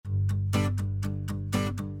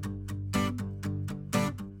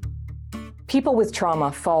People with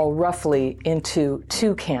trauma fall roughly into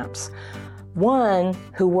two camps. One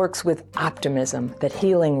who works with optimism, that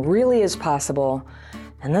healing really is possible.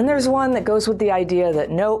 And then there's one that goes with the idea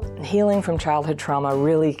that nope, healing from childhood trauma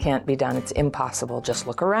really can't be done. It's impossible. Just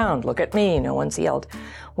look around. Look at me. No one's healed.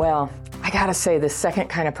 Well, I gotta say, this second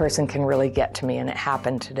kind of person can really get to me, and it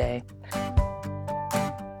happened today.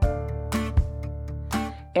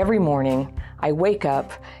 Every morning, I wake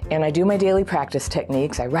up and I do my daily practice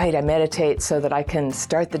techniques. I write, I meditate so that I can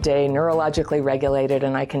start the day neurologically regulated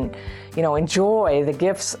and I can, enjoy the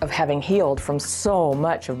gifts of having healed from so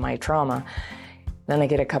much of my trauma. Then I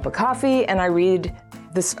get a cup of coffee and I read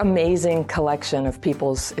this amazing collection of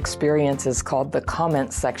people's experiences called the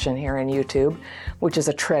comments section here in YouTube, which is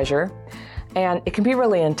a treasure. And it can be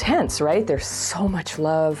really intense, right? There's so much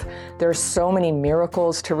love. There's so many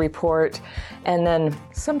miracles to report. And then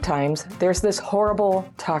sometimes there's this horrible,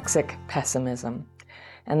 toxic pessimism.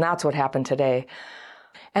 And that's what happened today.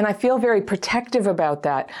 And I feel very protective about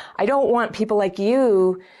that. I don't want people like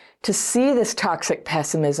you to see this toxic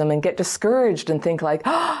pessimism and get discouraged and think like,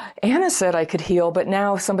 oh, Anna said I could heal, but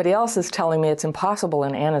now somebody else is telling me it's impossible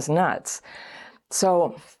and Anna's nuts.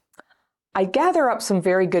 So I gather up some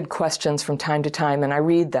very good questions from time to time and I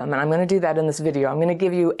read them, and I'm going to do that in this video. I'm going to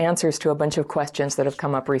give you answers to a bunch of questions that have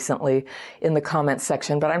come up recently in the comments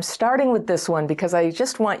section, but I'm starting with this one because I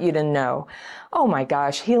just want you to know, oh my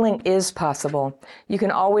gosh, healing is possible. You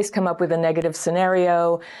can always come up with a negative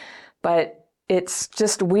scenario, but it's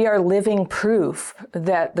just, we are living proof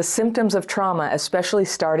that the symptoms of trauma, especially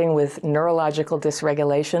starting with neurological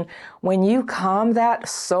dysregulation, when you calm that,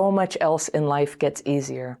 so much else in life gets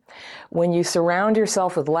easier. When you surround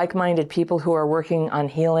yourself with like-minded people who are working on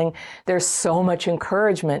healing, there's so much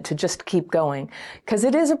encouragement to just keep going. Because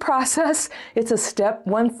it is a process. It's a step,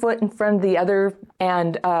 one foot in front of the other.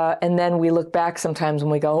 And then we look back sometimes and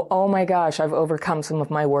we go, oh my gosh, I've overcome some of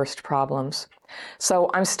my worst problems. So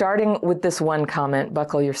I'm starting with this one comment,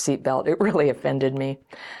 buckle your seatbelt. It really offended me.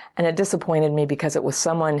 And it disappointed me because it was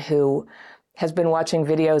someone who has been watching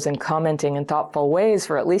videos and commenting in thoughtful ways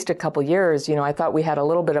for at least a couple years. I thought we had a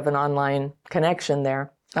little bit of an online connection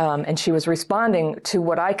there. And she was responding to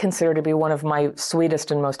what I consider to be one of my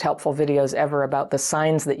sweetest and most helpful videos ever about the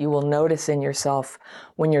signs that you will notice in yourself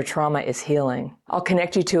when your trauma is healing. I'll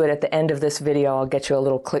connect you to it at the end of this video. I'll get you a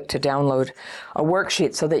little click to download a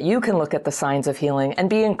worksheet so that you can look at the signs of healing and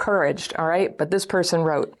be encouraged, all right? But this person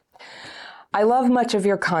wrote, I love much of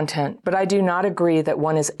your content, but I do not agree that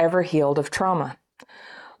one is ever healed of trauma.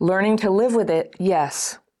 Learning to live with it,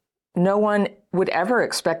 yes. No one would ever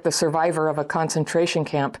expect the survivor of a concentration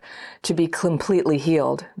camp to be completely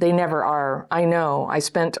healed. They never are. I know. I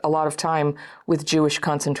spent a lot of time with Jewish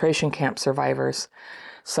concentration camp survivors.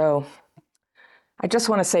 So I just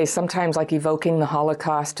want to say, sometimes like evoking the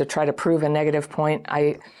Holocaust to try to prove a negative point,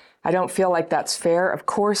 I don't feel like that's fair. Of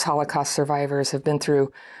course, Holocaust survivors have been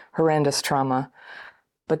through horrendous trauma,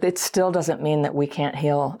 but it still doesn't mean that we can't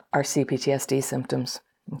heal our CPTSD symptoms.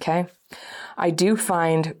 Okay? I do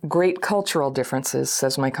find great cultural differences,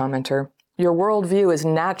 says my commenter. Your worldview is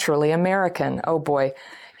naturally American. Oh boy,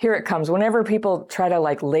 here it comes. Whenever people try to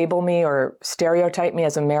label me or stereotype me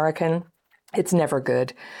as American, it's never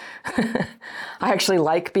good. I actually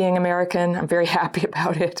like being American. I'm very happy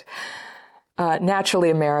about it.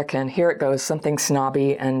 Naturally American. Here it goes, something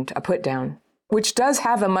snobby and a put down, which does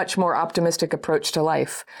have a much more optimistic approach to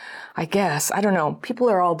life. I guess. I don't know. People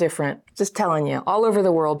are all different. Just telling you. All over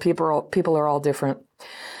the world, people are all different.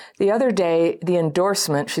 The other day, the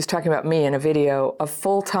endorsement, she's talking about me in a video, of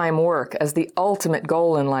full-time work as the ultimate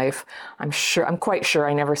goal in life. I'm quite sure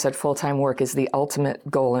I never said full-time work is the ultimate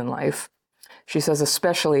goal in life. She says,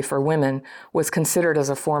 especially for women, was considered as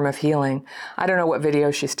a form of healing. I don't know what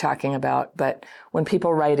video she's talking about, but when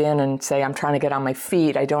people write in and say, I'm trying to get on my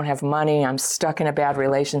feet, I don't have money, I'm stuck in a bad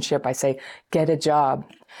relationship, I say, get a job.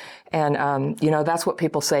 And, that's what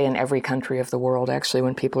people say in every country of the world, actually,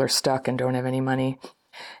 when people are stuck and don't have any money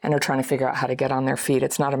and are trying to figure out how to get on their feet.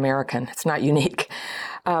 It's not American. It's not unique.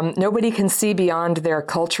 Nobody can see beyond their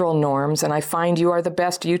cultural norms, and I find you are the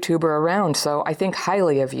best YouTuber around, so I think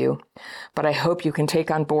highly of you. But I hope you can take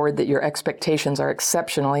on board that your expectations are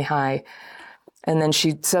exceptionally high. And then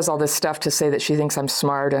she says all this stuff to say that she thinks I'm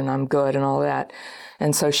smart and I'm good and all that.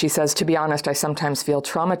 And so she says, to be honest, I sometimes feel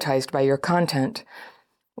traumatized by your content.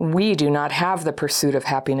 We do not have the pursuit of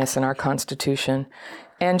happiness in our Constitution.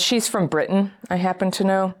 And she's from Britain, I happen to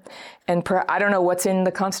know. And I don't know what's in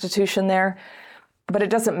the Constitution there, but it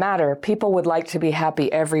doesn't matter. People would like to be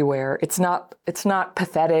happy everywhere. It's not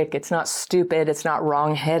pathetic, it's not stupid, it's not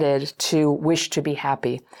wrong-headed to wish to be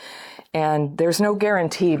happy. And there's no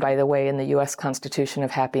guarantee, by the way, in the U.S. Constitution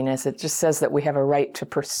of happiness. It just says that we have a right to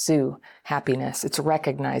pursue happiness. It's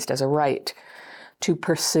recognized as a right to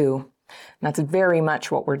pursue. And that's very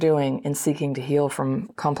much what we're doing in seeking to heal from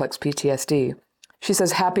complex PTSD. She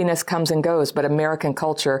says, happiness comes and goes, but American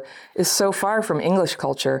culture is so far from English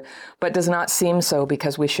culture, but does not seem so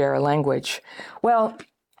because we share a language. Well,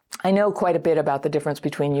 I know quite a bit about the difference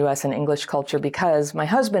between U.S. and English culture because my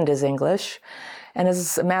husband is English. And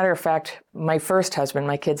as a matter of fact, my first husband,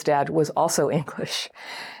 my kid's dad, was also English.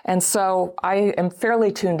 And so I am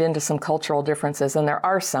fairly tuned into some cultural differences, and there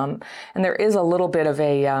are some. And there is a little bit of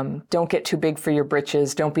a don't get too big for your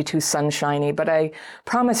britches, don't be too sunshiny. But I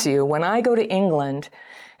promise you, when I go to England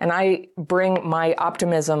and I bring my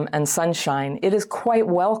optimism and sunshine, it is quite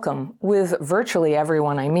welcome with virtually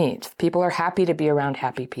everyone I meet. People are happy to be around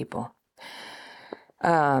happy people.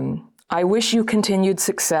 I wish you continued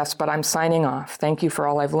success, but I'm signing off. Thank you for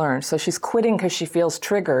all I've learned. So she's quitting because she feels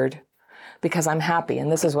triggered because I'm happy.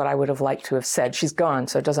 And this is what I would have liked to have said. She's gone,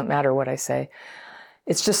 so it doesn't matter what I say.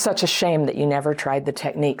 It's just such a shame that you never tried the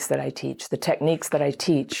techniques that I teach. The techniques that I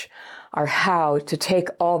teach are how to take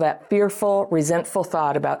all that fearful, resentful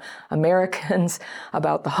thought about Americans,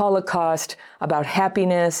 about the Holocaust, about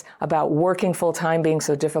happiness, about working full-time being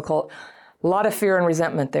so difficult. A lot of fear and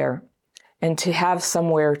resentment there. And to have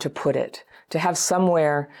somewhere to put it, to have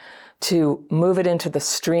somewhere to move it into the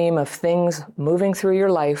stream of things moving through your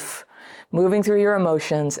life, moving through your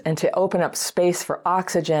emotions, and to open up space for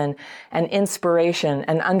oxygen and inspiration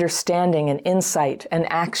and understanding and insight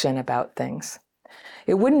and action about things.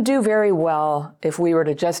 It wouldn't do very well if we were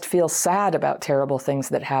to just feel sad about terrible things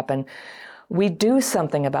that happen. We do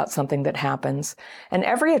something about something that happens. And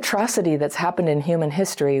every atrocity that's happened in human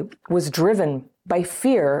history was driven by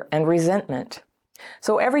fear and resentment.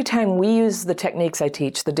 So every time we use the techniques I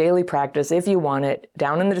teach, the daily practice, if you want it,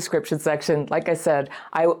 down in the description section, like I said,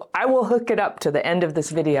 I will hook it up to the end of this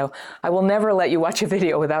video. I will never let you watch a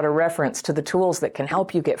video without a reference to the tools that can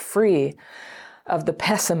help you get free of the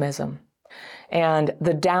pessimism and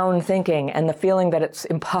the down thinking and the feeling that it's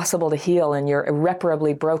impossible to heal and you're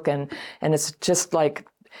irreparably broken. And it's just like,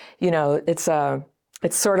 you know, it's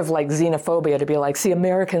sort of like xenophobia to be like, see,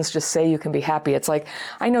 Americans just say you can be happy. It's like,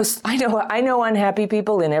 I know unhappy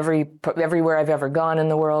people in everywhere I've ever gone in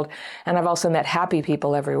the world. And I've also met happy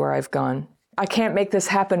people everywhere I've gone. I can't make this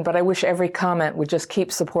happen, but I wish every comment would just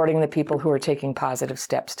keep supporting the people who are taking positive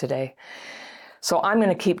steps today. So I'm going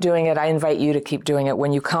to keep doing it. I invite you to keep doing it.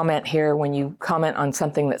 When you comment here, when you comment on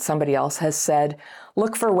something that somebody else has said,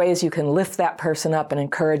 look for ways you can lift that person up and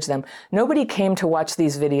encourage them. Nobody came to watch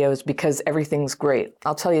these videos because everything's great.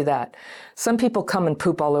 I'll tell you that. Some people come and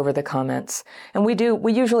poop all over the comments. And we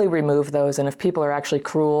usually remove those. And if people are actually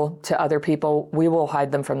cruel to other people, we will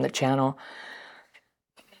hide them from the channel.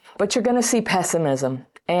 But you're going to see pessimism.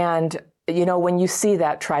 And you know, when you see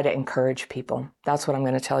that, try to encourage people. That's what I'm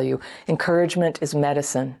going to tell you. Encouragement is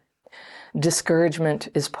medicine. Discouragement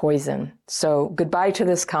is poison. So goodbye to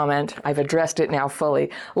this comment. I've addressed it now fully.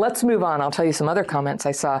 Let's move on. I'll tell you some other comments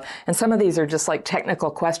I saw. And some of these are just like technical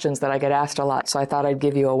questions that I get asked a lot. So I thought I'd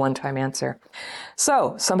give you a one-time answer.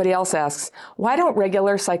 So somebody else asks, why don't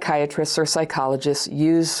regular psychiatrists or psychologists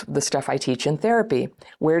use the stuff I teach in therapy?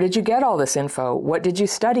 Where did you get all this info? What did you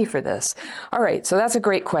study for this? All right. So that's a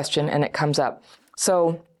great question. And it comes up.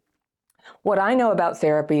 So what I know about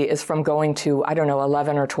therapy is from going to,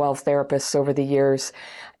 11 or 12 therapists over the years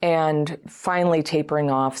and finally tapering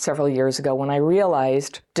off several years ago when I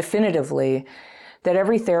realized definitively that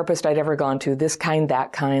every therapist I'd ever gone to, this kind,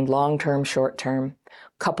 that kind, long-term, short-term,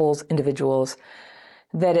 couples, individuals,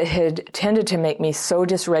 that it had tended to make me so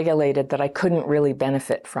dysregulated that I couldn't really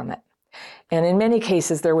benefit from it. And in many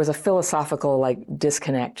cases, there was a philosophical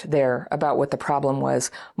disconnect there about what the problem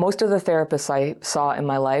was. Most of the therapists I saw in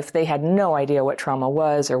my life, they had no idea what trauma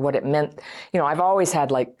was or what it meant. You know, I've always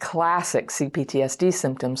had classic CPTSD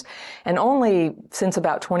symptoms. And only since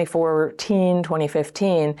about 2014,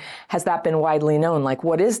 2015, has that been widely known.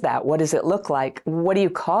 What is that? What does it look like? What do you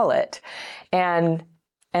call it?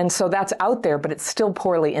 And so that's out there, but it's still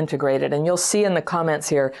poorly integrated. And you'll see in the comments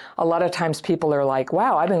here, a lot of times people are like,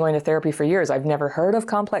 wow, I've been going to therapy for years. I've never heard of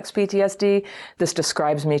complex PTSD. This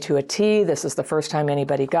describes me to a T. This is the first time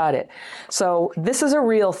anybody got it. So this is a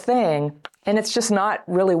real thing, and it's just not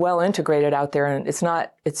really well integrated out there. And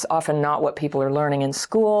it's often not what people are learning in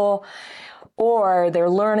school, or they're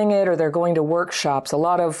learning it, or they're going to workshops. A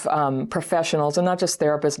lot of professionals, and not just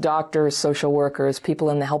therapists, doctors, social workers,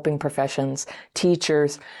 people in the helping professions,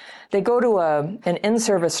 teachers, they go to an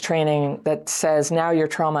in-service training that says, now you're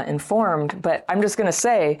trauma informed. But I'm just going to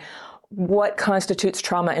say, what constitutes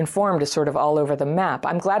trauma-informed is sort of all over the map.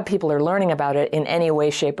 I'm glad people are learning about it in any way,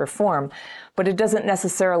 shape, or form, but it doesn't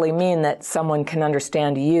necessarily mean that someone can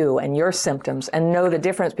understand you and your symptoms and know the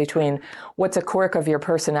difference between what's a quirk of your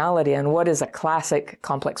personality and what is a classic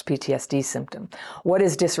complex PTSD symptom. What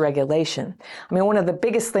is dysregulation? I mean, one of the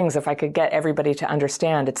biggest things, if I could get everybody to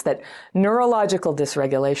understand, it's that neurological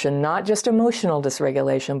dysregulation, not just emotional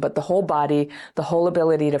dysregulation, but the whole body, the whole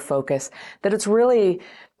ability to focus, that it's really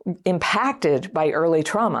impacted by early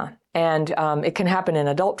trauma. And it can happen in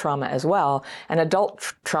adult trauma as well. And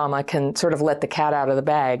adult trauma can sort of let the cat out of the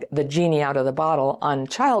bag, the genie out of the bottle on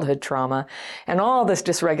childhood trauma. And all this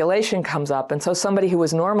dysregulation comes up. And so somebody who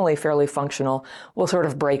was normally fairly functional will sort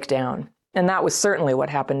of break down. And that was certainly what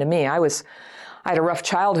happened to me. I had a rough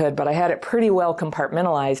childhood, but I had it pretty well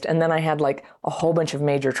compartmentalized. And then I had like a whole bunch of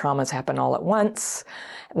major traumas happen all at once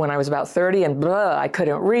when I was about 30, and I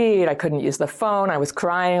couldn't read, I couldn't use the phone, I was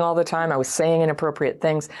crying all the time, I was saying inappropriate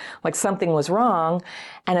things, like something was wrong.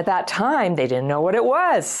 And at that time, they didn't know what it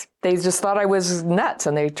was. They just thought I was nuts,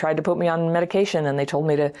 and they tried to put me on medication, and they told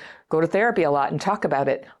me to go to therapy a lot and talk about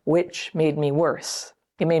it, which made me worse.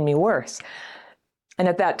 It made me worse. And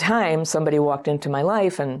at that time, somebody walked into my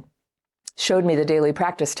life and showed me the daily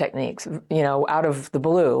practice techniques, out of the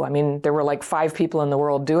blue. I mean, there were like 5 people in the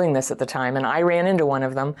world doing this at the time, and I ran into one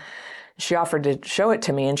of them. She offered to show it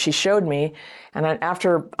to me, and she showed me. And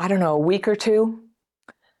after, a week or two,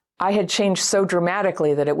 I had changed so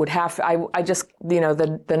dramatically that it would have, I just,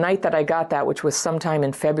 the night that I got that, which was sometime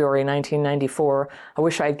in February 1994, I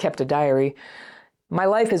wish I had kept a diary. My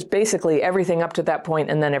life is basically everything up to that point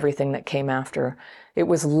and then everything that came after. It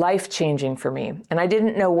was life-changing for me. And I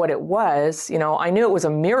didn't know what it was. I knew it was a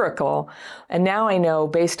miracle. And now I know,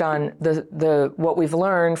 based on the what we've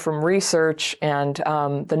learned from research and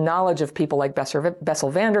the knowledge of people like Bessel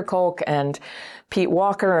van der Kolk and Pete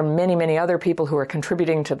Walker and many, many other people who are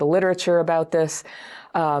contributing to the literature about this,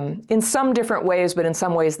 in some different ways, but in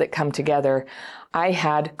some ways that come together. I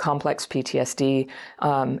had complex PTSD,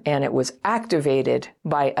 and it was activated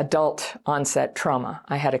by adult onset trauma.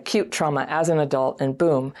 I had acute trauma as an adult, and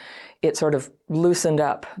boom, it sort of loosened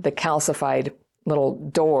up the calcified little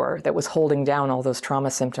door that was holding down all those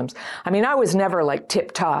trauma symptoms. I mean, I was never like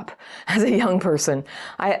tip top as a young person.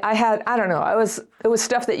 It was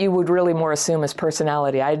stuff that you would really more assume as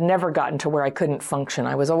personality. I had never gotten to where I couldn't function.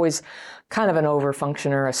 I was always kind of an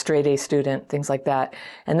over-functioner, a straight A student, things like that.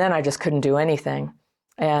 And then I just couldn't do anything.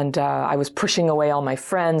 And I was pushing away all my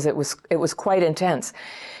friends. It was quite intense.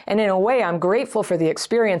 And in a way, I'm grateful for the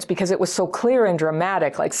experience because it was so clear and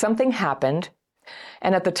dramatic, like something happened.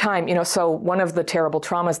 And at the time, so one of the terrible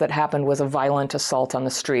traumas that happened was a violent assault on the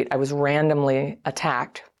street. I was randomly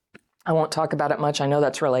attacked. I won't talk about it much. I know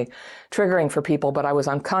that's really triggering for people, but I was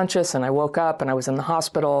unconscious and I woke up and I was in the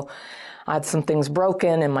hospital. I had some things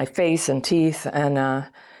broken in my face and teeth, and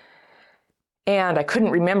I couldn't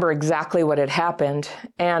remember exactly what had happened,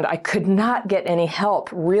 and I could not get any help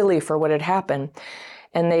really for what had happened.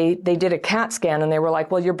 And they did a CAT scan, and they were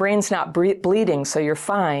like, well, your brain's not bleeding, so you're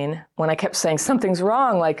fine. When I kept saying, something's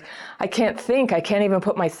wrong, like, I can't think, I can't even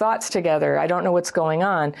put my thoughts together, I don't know what's going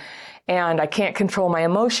on, and I can't control my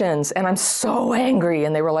emotions, and I'm so angry.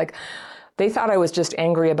 And they were like, they thought I was just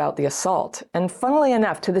angry about the assault. And funnily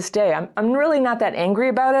enough, to this day, I'm really not that angry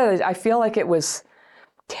about it. I feel like it was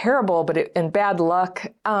terrible, and bad luck,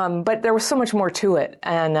 but there was so much more to it.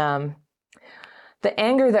 And the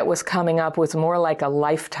anger that was coming up was more like a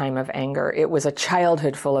lifetime of anger. It was a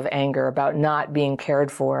childhood full of anger about not being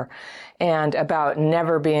cared for and about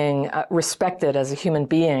never being respected as a human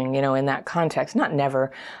being, in that context. Not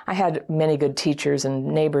never. I had many good teachers and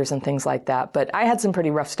neighbors and things like that, but I had some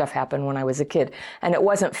pretty rough stuff happen when I was a kid, and it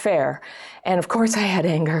wasn't fair. And of course I had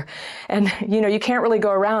anger. And, you can't really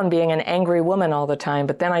go around being an angry woman all the time,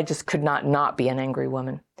 but then I just could not be an angry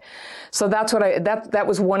woman. So that's what that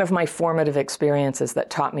was one of my formative experiences that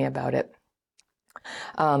taught me about it,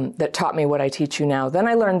 that taught me what I teach you now. Then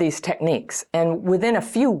I learned these techniques, and within a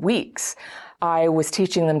few weeks, I was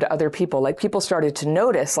teaching them to other people. Like, people started to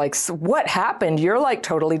notice, like, what happened? You're like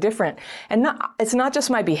totally different. And it's not just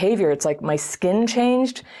my behavior. It's like my skin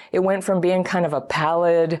changed. It went from being kind of a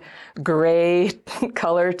pallid gray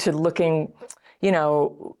color to looking,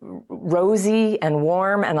 rosy and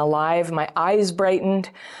warm and alive. My eyes brightened,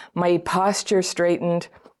 my posture straightened.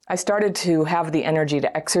 I started to have the energy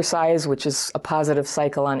to exercise, which is a positive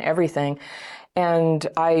cycle on everything. And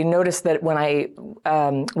I noticed that when I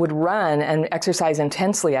would run and exercise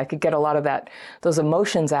intensely, I could get a lot of those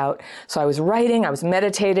emotions out. So I was writing, I was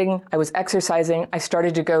meditating, I was exercising. I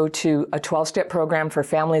started to go to a 12-step program for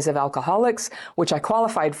families of alcoholics, which I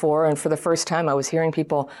qualified for. And for the first time, I was hearing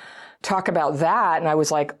people talk about that. And I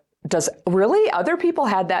was like, does really other people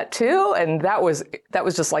had that too? And that was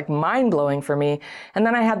just like mind blowing for me. And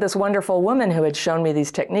then I had this wonderful woman who had shown me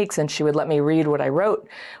these techniques, and she would let me read what I wrote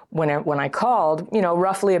when I called,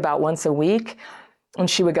 roughly about once a week. And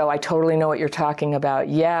she would go, I totally know what you're talking about.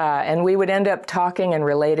 Yeah. And we would end up talking and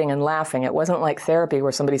relating and laughing. It wasn't like therapy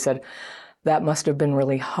where somebody said, that must have been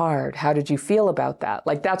really hard. How did you feel about that?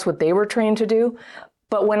 Like that's what they were trained to do.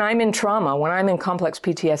 But when I'm in trauma, when I'm in complex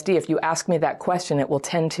PTSD, if you ask me that question, it will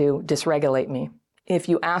tend to dysregulate me. If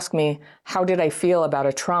you ask me, how did I feel about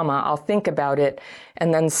a trauma? I'll think about it.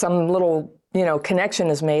 And then some little, connection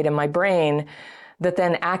is made in my brain that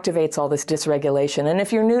then activates all this dysregulation. And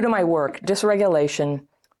if you're new to my work, dysregulation,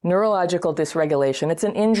 neurological dysregulation, it's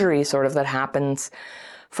an injury sort of that happens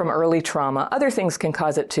from early trauma. Other things can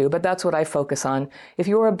cause it too, but that's what I focus on. If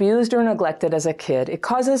you were abused or neglected as a kid, it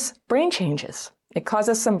causes brain changes. It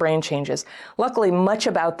causes some brain changes. Luckily, much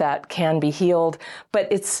about that can be healed, but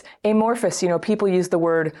it's amorphous. People use the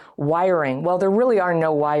word wiring. Well, there really are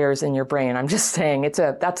no wires in your brain. I'm just saying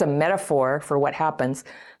that's a metaphor for what happens.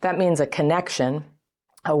 That means a connection,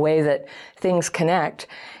 a way that things connect.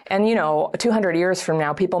 And 200 years from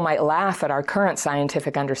now, people might laugh at our current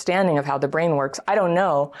scientific understanding of how the brain works. I don't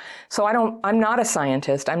know. So I'm not a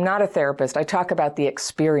scientist. I'm not a therapist. I talk about the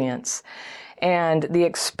experience. And the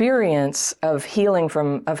experience of healing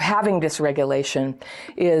of having dysregulation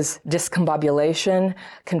is discombobulation,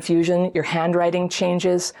 confusion, your handwriting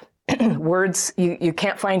changes, words, you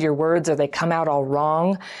can't find your words or they come out all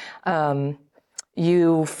wrong.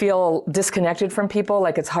 You feel disconnected from people,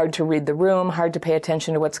 like it's hard to read the room, hard to pay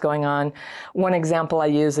attention to what's going on. One example I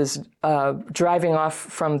use is driving off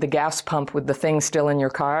from the gas pump with the thing still in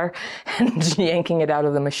your car and yanking it out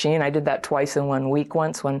of the machine. I did that twice in 1 week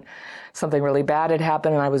once when something really bad had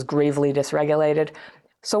happened and I was gravely dysregulated.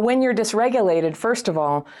 So when you're dysregulated, first of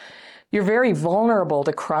all, you're very vulnerable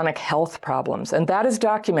to chronic health problems. And that is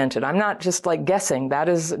documented. I'm not just like guessing. That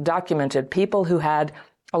is documented. People who had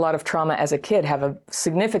a lot of trauma as a kid have a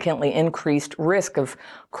significantly increased risk of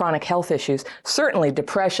chronic health issues. Certainly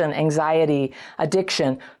depression, anxiety,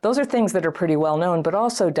 addiction, those are things that are pretty well known, but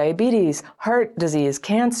also diabetes, heart disease,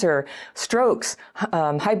 cancer, strokes,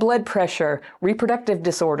 high blood pressure, reproductive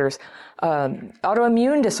disorders,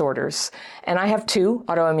 autoimmune disorders. And I have 2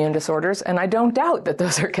 autoimmune disorders, and I don't doubt that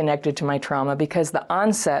those are connected to my trauma because the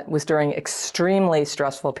onset was during extremely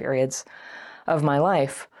stressful periods of my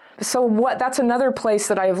life. So that's another place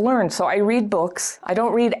that I have learned. So I read books. I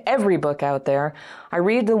don't read every book out there. I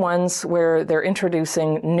read the ones where they're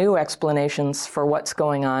introducing new explanations for what's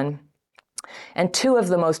going on. And 2 of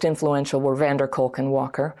the most influential were Vander Kolk and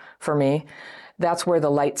Walker for me. That's where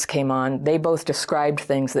the lights came on. They both described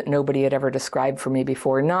things that nobody had ever described for me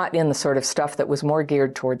before, not in the sort of stuff that was more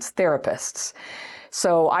geared towards therapists.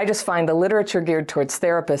 So I just find the literature geared towards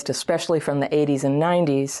therapists, especially from the 80s and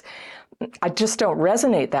 90s, I just don't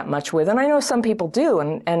resonate that much with. And I know some people do.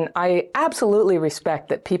 And I absolutely respect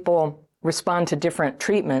that people respond to different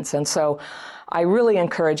treatments. And so I really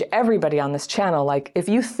encourage everybody on this channel, like if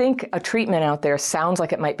you think a treatment out there sounds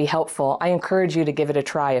like it might be helpful, I encourage you to give it a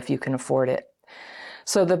try if you can afford it.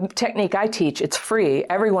 So the technique I teach, it's free.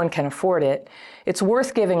 Everyone can afford it. It's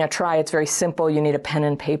worth giving a try. It's very simple. You need a pen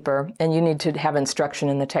and paper, and you need to have instruction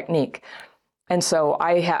in the technique. And so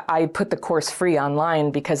I put the course free online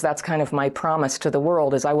because that's kind of my promise to the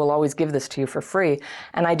world is I will always give this to you for free.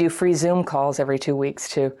 And I do free Zoom calls every 2 weeks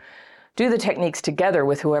to do the techniques together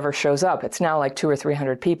with whoever shows up. It's now like 200 or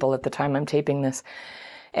 300 people at the time I'm taping this.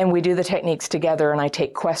 And we do the techniques together and I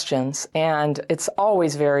take questions. And it's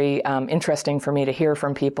always very interesting for me to hear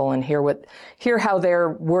from people and hear how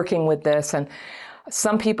they're working with this. And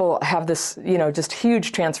some people have this, just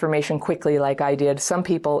huge transformation quickly like I did. Some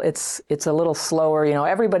people, it's a little slower,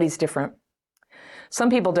 everybody's different. Some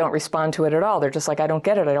people don't respond to it at all. They're just like, I don't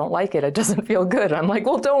get it. I don't like it. It doesn't feel good. I'm like,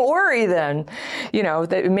 well, don't worry then.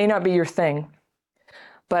 That it may not be your thing.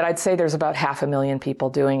 But I'd say there's about 500,000 people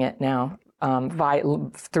doing it now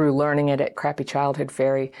through learning it at Crappy Childhood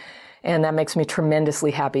Fairy. And that makes me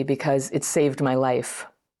tremendously happy because it saved my life.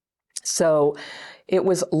 So it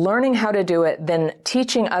was learning how to do it, then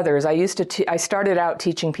teaching others. I started out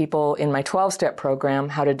teaching people in my 12-step program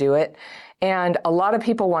how to do it, and a lot of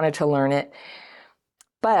people wanted to learn it.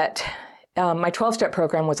 But my 12-step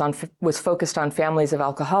program was focused on families of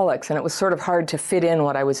alcoholics, and it was sort of hard to fit in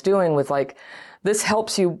what I was doing with this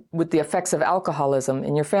helps you with the effects of alcoholism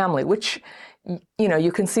in your family, which,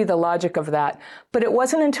 you can see the logic of that. But it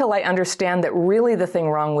wasn't until I understand that really the thing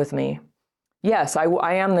wrong with me, yes,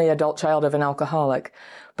 I am the adult child of an alcoholic,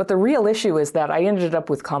 but the real issue is that I ended up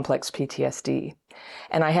with complex PTSD.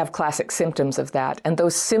 And I have classic symptoms of that. And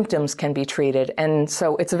those symptoms can be treated. And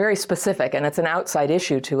so it's very specific, and it's an outside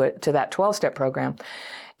issue to that 12-step program.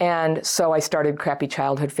 And so I started Crappy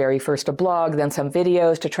Childhood Fairy, first a blog, then some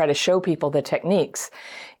videos to try to show people the techniques.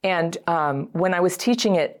 And when I was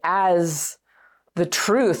teaching it as the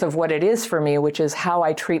truth of what it is for me, which is how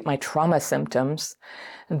I treat my trauma symptoms,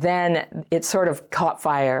 then it sort of caught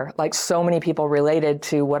fire. Like, so many people related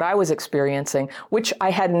to what I was experiencing, which I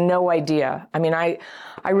had no idea. I mean, I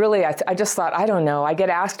just thought, I don't know. I get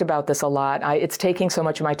asked about this a lot. It's taking so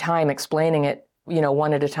much of my time explaining it,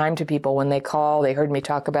 one at a time to people. When they call, they heard me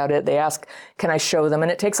talk about it, they ask, can I show them?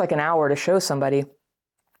 And it takes like an hour to show somebody.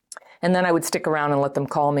 And then I would stick around and let them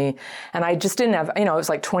call me. And I just didn't have, it was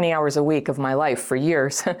like 20 hours a week of my life for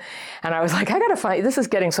years. And I was like, this is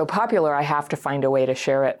getting so popular, I have to find a way to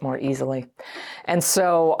share it more easily. And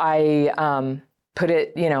so I put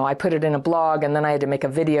it in a blog, and then I had to make a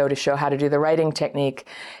video to show how to do the writing technique.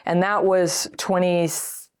 And that was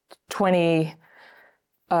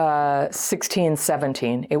 2016,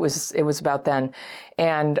 17. It was about then.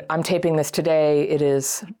 And I'm taping this today. It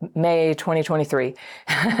is May 2023.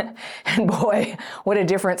 And boy, what a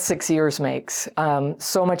difference 6 years makes.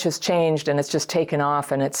 So much has changed, and it's just taken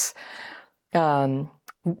off, and it's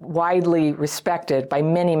widely respected by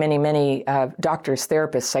many, many, many doctors,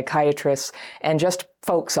 therapists, psychiatrists, and just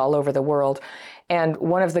folks all over the world. And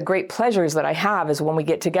one of the great pleasures that I have is when we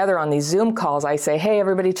get together on these Zoom calls, I say, hey,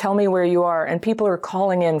 everybody, tell me where you are. And people are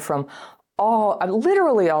calling in from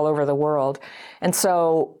literally all over the world. And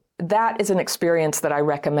so that is an experience that I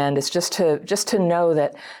recommend, is just to know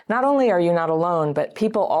that not only are you not alone, but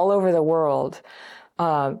people all over the world,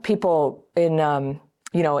 people in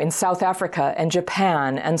South Africa and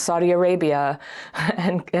Japan and Saudi Arabia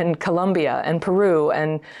and Colombia and Peru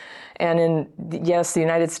and in, yes, the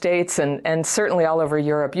United States and certainly all over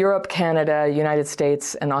Europe, Canada, United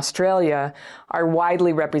States, and Australia are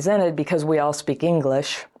widely represented because we all speak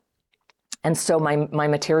English. And so my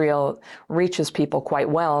material reaches people quite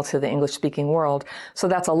well to the English-speaking world. So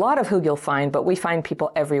that's a lot of who you'll find, but we find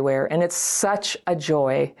people everywhere. And it's such a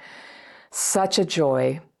joy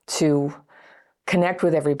to connect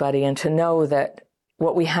with everybody and to know that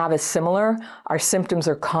what we have is similar. Our symptoms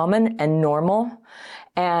are common and normal.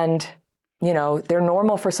 And, they're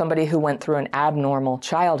normal for somebody who went through an abnormal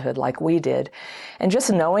childhood like we did. And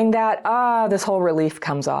just knowing that, this whole relief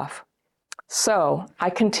comes off. So I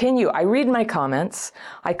continue. I read my comments.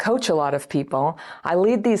 I coach a lot of people. I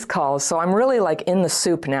lead these calls. So I'm really like in the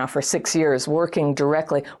soup now for 6 years, working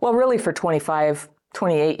directly. Well, really for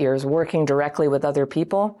 28 years, working directly with other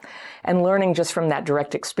people and learning just from that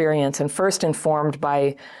direct experience, and first informed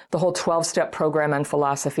by the whole 12-step program and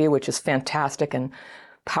philosophy, which is fantastic and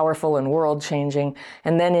powerful and world-changing,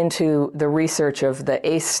 and then into the research of the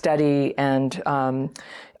ACE study and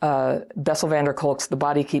Bessel van der Kolk's The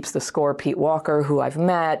Body Keeps the Score, Pete Walker, who I've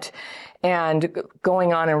met, and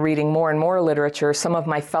going on and reading more and more literature, some of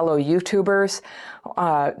my fellow YouTubers.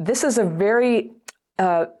 This is a very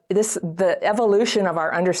the evolution of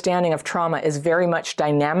our understanding of trauma is very much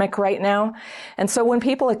dynamic right now. And so when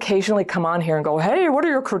people occasionally come on here and go, hey, what are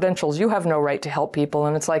your credentials? You have no right to help people.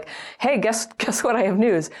 And it's like, hey, guess what? I have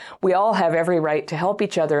news. We all have every right to help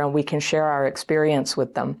each other, and we can share our experience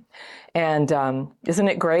with them. And isn't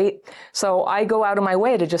it great? So I go out of my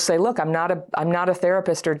way to just say, look, I'm not a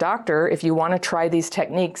therapist or doctor. If you want to try these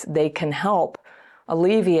techniques, they can help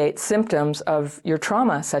alleviate symptoms of your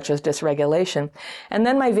trauma, such as dysregulation. And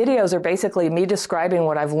then my videos are basically me describing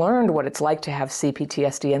what I've learned, what it's like to have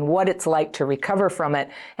CPTSD and what it's like to recover from it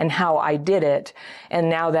and how I did it. And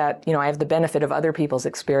now that, I have the benefit of other people's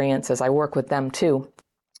experiences, I work with them too.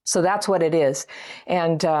 So that's what it is.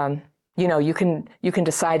 And, you can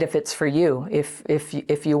decide if it's for you,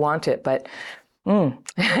 if you want it, but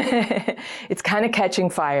it's kind of catching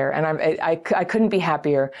fire. And I couldn't be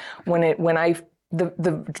happier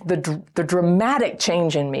the dramatic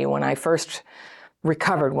change in me when I first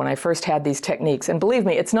recovered, when I first had these techniques. And believe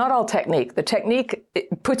me, it's not all technique. The technique,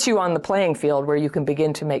 it puts you on the playing field where you can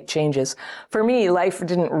begin to make changes. For me, life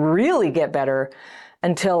didn't really get better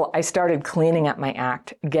until I started cleaning up my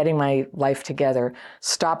act, getting my life together,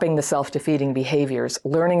 stopping the self-defeating behaviors,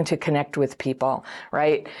 learning to connect with people,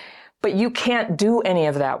 right? But you can't do any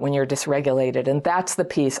of that when you're dysregulated, and that's the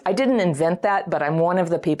piece. I didn't invent that, but I'm one of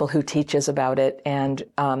the people who teaches about it, and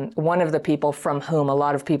one of the people from whom a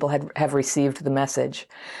lot of people have received the message.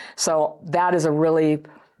 So that is a really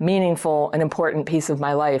meaningful and important piece of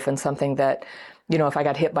my life, and something that if I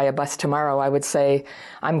got hit by a bus tomorrow, I would say,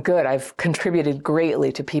 I'm good. I've contributed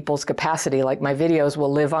greatly to people's capacity. Like my videos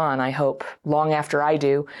will live on, I hope, long after I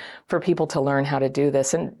do, for people to learn how to do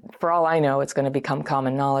this. And for all I know, it's going to become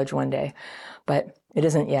common knowledge one day, but it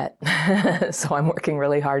isn't yet. So I'm working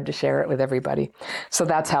really hard to share it with everybody. So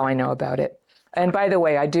that's how I know about it. And by the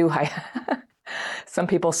way, some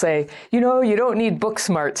people say, you don't need book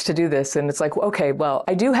smarts to do this. And it's like, okay, well,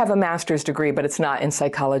 I do have a master's degree, but it's not in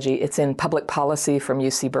psychology. It's in public policy from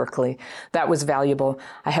UC Berkeley. That was valuable.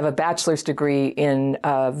 I have a bachelor's degree in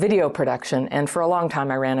video production. And for a long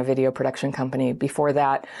time, I ran a video production company. Before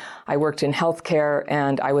that, I worked in healthcare,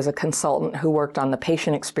 and I was a consultant who worked on the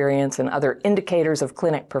patient experience and other indicators of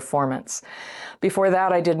clinic performance. Before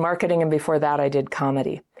that, I did marketing, and before that, I did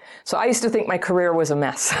comedy. So I used to think my career was a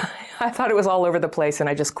mess. I thought it was all over the place, and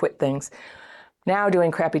I just quit things. Now doing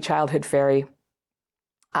Crappy Childhood Fairy,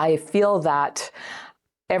 I feel that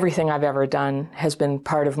everything I've ever done has been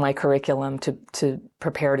part of my curriculum to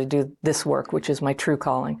prepare to do this work, which is my true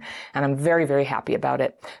calling. And I'm very, very happy about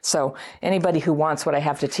it. So anybody who wants what I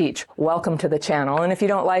have to teach, welcome to the channel. And if you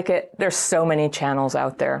don't like it, there's so many channels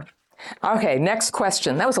out there. Okay, next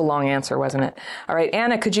question. That was a long answer, wasn't it? All right,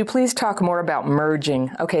 Anna, could you please talk more about merging?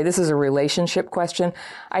 Okay, this is a relationship question.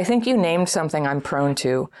 I think you named something I'm prone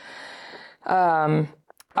to.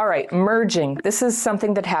 All right, merging. This is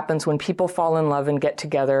something that happens when people fall in love and get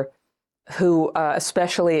together, who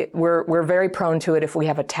especially, we're very prone to it if we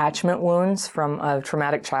have attachment wounds from a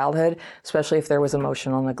traumatic childhood, especially if there was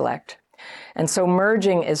emotional neglect. And so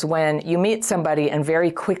merging is when you meet somebody and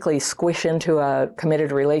very quickly squish into a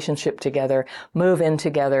committed relationship together, move in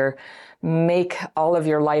together, make all of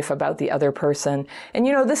your life about the other person. And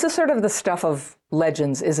this is sort of the stuff of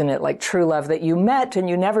legends, isn't it? Like true love, that you met and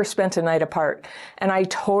you never spent a night apart. And I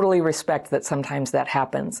totally respect that sometimes that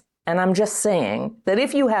happens. And I'm just saying that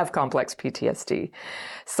if you have complex PTSD,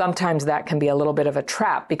 sometimes that can be a little bit of a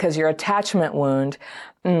trap, because your attachment wound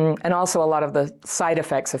and also a lot of the side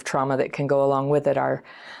effects of trauma that can go along with it are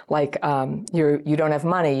like you don't have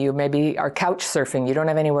money, you maybe are couch surfing, you don't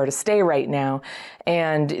have anywhere to stay right now,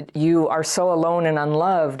 and you are so alone and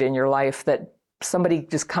unloved in your life that somebody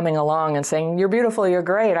just coming along and saying, you're beautiful, you're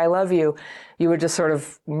great, I love you, you would just sort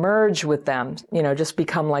of merge with them, just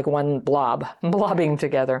become like one blobbing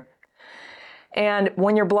together. And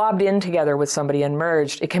when you're blobbed in together with somebody and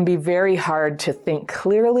merged, it can be very hard to think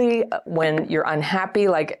clearly when you're unhappy.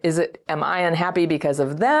 Like, am I unhappy because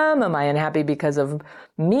of them? Am I unhappy because of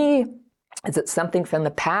me? Is it something from the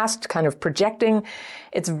past kind of projecting?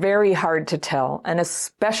 It's very hard to tell. And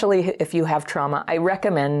especially if you have trauma, I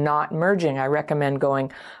recommend not merging. I recommend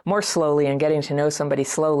going more slowly and getting to know somebody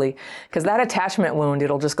slowly, because that attachment wound,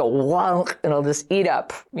 it'll just go wonk, it'll just eat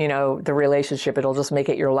up, the relationship. It'll just make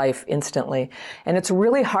it your life instantly. And it's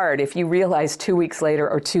really hard if you realize 2 weeks later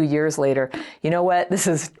or 2 years later, you know what, this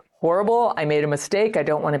is horrible. I made a mistake. I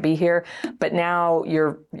don't want to be here. But now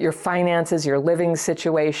your finances, your living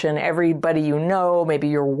situation, everybody maybe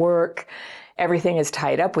your work, everything is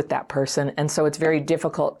tied up with that person. And so it's very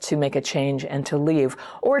difficult to make a change and to leave,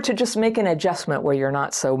 or to just make an adjustment where you're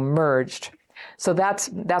not so merged. So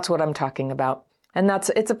that's what I'm talking about. And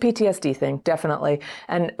it's a PTSD thing, definitely.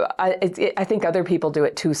 And I think other people do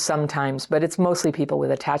it too sometimes, but it's mostly people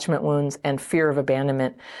with attachment wounds and fear of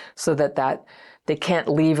abandonment, so that they can't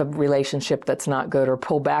leave a relationship that's not good or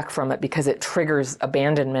pull back from it because it triggers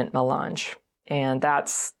abandonment melange. And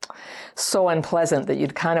that's so unpleasant that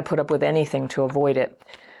you'd kind of put up with anything to avoid it.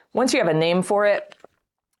 Once you have a name for it,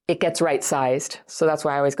 it gets right-sized. So that's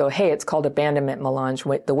why I always go, hey, it's called abandonment melange.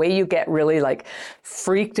 The way you get really like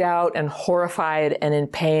freaked out and horrified and in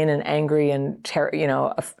pain and angry and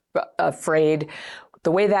afraid,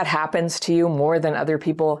 the way that happens to you more than other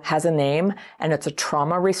people has a name, and it's a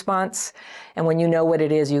trauma response. And when you know what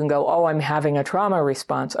it is, you can go, oh, I'm having a trauma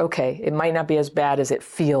response. Okay, it might not be as bad as it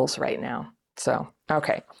feels right now. So,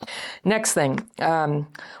 okay. Next thing.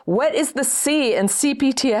 What is the C in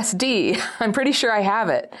CPTSD? I'm pretty sure I have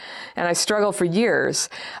it, and I struggled for years.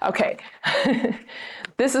 Okay.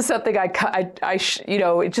 This is something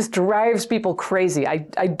it just drives people crazy.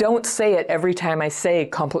 I don't say it every time I say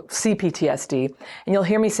CPTSD. And you'll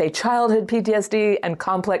hear me say childhood PTSD and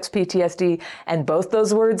complex PTSD, and both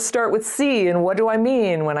those words start with C. And what do I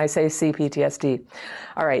mean when I say CPTSD?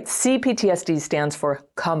 All right, CPTSD stands for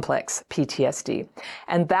complex PTSD.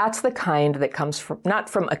 And that's the kind that comes not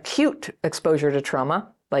from acute exposure to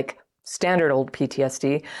trauma, like standard old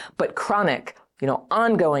PTSD, but chronic,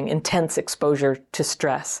 ongoing, intense exposure to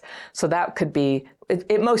stress. So that could be,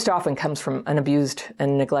 it most often comes from an abused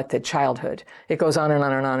and neglected childhood. It goes on and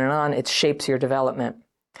on and on and on. It shapes your development.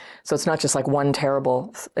 So it's not just like one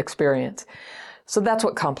terrible experience. So that's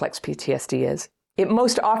what complex PTSD is. It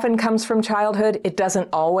most often comes from childhood. It doesn't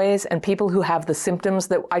always. And people who have the symptoms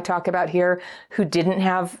that I talk about here, who didn't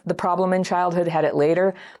have the problem in childhood, had it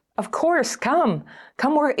later, of course, come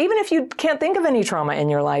work. Even if you can't think of any trauma in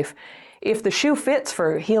your life, if the shoe fits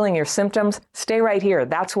for healing your symptoms, stay right here.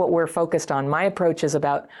 That's what we're focused on. My approach is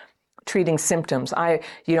about treating symptoms. I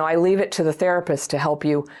leave it to the therapist to help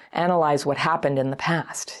you analyze what happened in the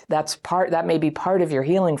past. That may be part of your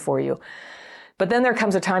healing for you. But then there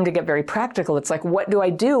comes a time to get very practical. It's like, what do I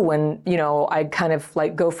do when, I kind of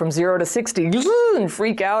like go from 0 to 60 and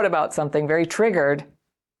freak out about something, very triggered,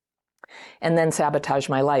 and then sabotage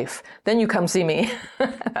my life? Then you come see me.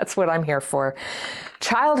 That's what I'm here for.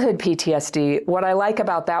 Childhood PTSD, what I like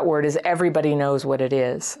about that word is everybody knows what it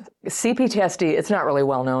is. CPTSD, it's not really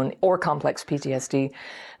well known, or complex PTSD.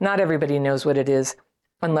 Not everybody knows what it is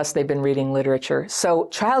unless they've been reading literature. So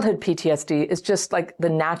childhood PTSD is just like the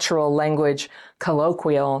natural language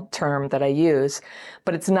colloquial term that I use,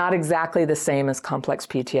 but it's not exactly the same as complex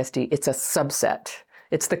PTSD. It's a subset.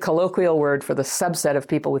 It's the colloquial word for the subset of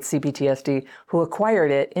people with CPTSD who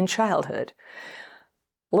acquired it in childhood.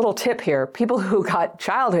 Little tip here, people who got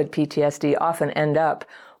childhood PTSD often end up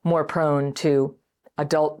more prone to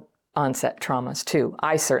adult onset traumas too.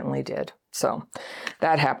 I certainly did. So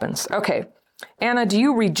that happens. Okay. Anna, do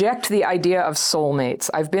you reject the idea of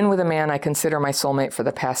soulmates? I've been with a man I consider my soulmate for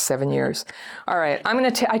the past 7 years. All right,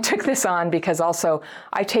 I took this on because also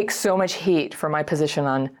I take so much heat for my position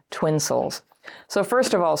on twin souls. So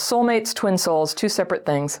first of all, soulmates, twin souls, two separate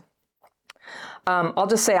things. I'll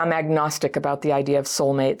just say I'm agnostic about the idea of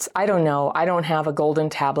soulmates. I don't know. I don't have a golden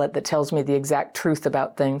tablet that tells me the exact truth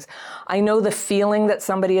about things. I know the feeling that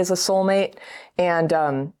somebody is a soulmate, and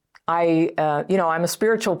I'm a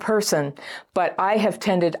spiritual person, but I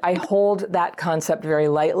hold that concept very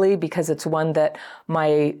lightly because it's one that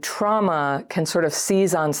my trauma can sort of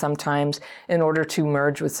seize on sometimes in order to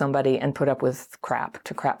merge with somebody and put up with crap,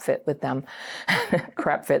 to crap fit with them.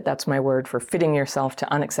 Crap fit, that's my word for fitting yourself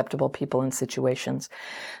to unacceptable people and situations.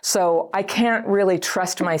 So I can't really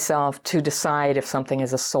trust myself to decide if something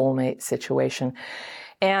is a soulmate situation.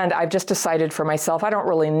 And I've just decided for myself, I don't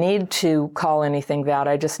really need to call anything that.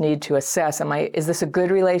 I just need to assess, is this a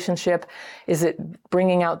good relationship? Is it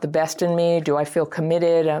bringing out the best in me? Do I feel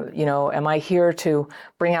committed? Am I here to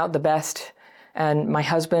bring out the best? And my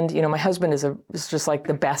husband, is just like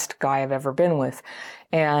the best guy I've ever been with.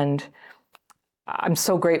 And I'm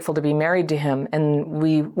so grateful to be married to him. And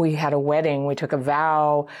we had a wedding. We took a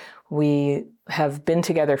vow. We have been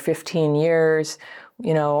together 15 years.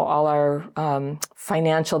 All our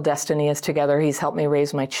financial destiny is together. He's helped me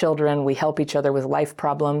raise my children. We help each other with life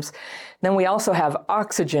problems. Then we also have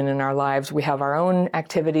oxygen in our lives. We have our own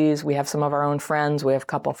activities. We have some of our own friends. We have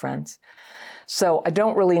couple friends. So I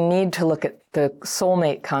don't really need to look at the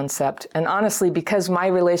soulmate concept. And honestly, because my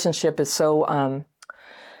relationship is so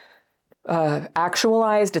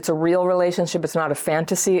actualized, it's a real relationship, it's not a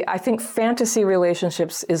fantasy. I think fantasy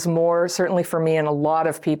relationships is more, certainly for me and a lot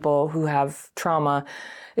of people who have trauma,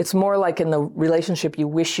 it's more like in the relationship you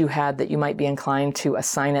wish you had that you might be inclined to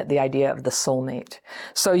assign it the idea of the soulmate.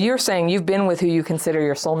 So you're saying you've been with who you consider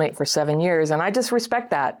your soulmate for 7 years, and I just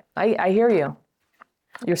respect that. I hear you.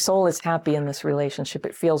 Your soul is happy in this relationship.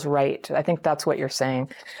 It feels right. I think that's what you're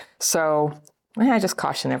saying. So I just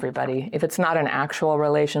caution everybody, if it's not an actual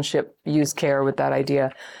relationship, use care with that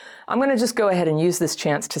idea. I'm going to just go ahead and use this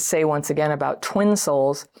chance to say once again about twin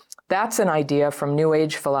souls. That's an idea from New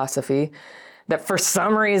Age philosophy that for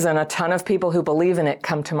some reason a ton of people who believe in it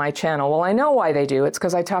come to my channel. Well, I know why they do. It's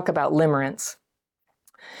because I talk about limerence.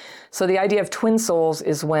 So the idea of twin souls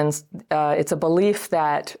is when it's a belief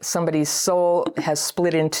that somebody's soul has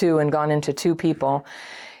split in two and gone into two people.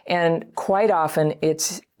 And quite often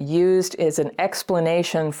it's used as an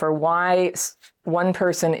explanation for why one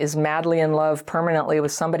person is madly in love permanently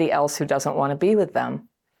with somebody else who doesn't want to be with them.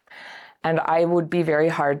 And I would be very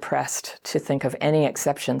hard pressed to think of any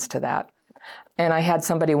exceptions to that. And I had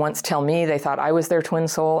somebody once tell me they thought I was their twin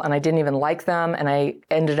soul and I didn't even like them. And I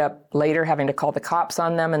ended up later having to call the cops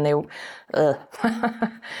on them, and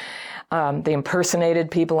they impersonated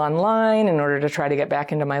people online in order to try to get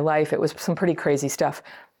back into my life. It was some pretty crazy stuff.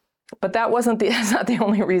 But that's not the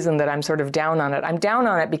only reason that I'm sort of down on it. I'm down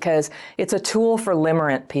on it because it's a tool for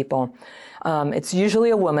limerent people. It's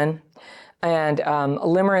usually a woman, and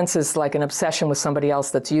limerence is like an obsession with somebody else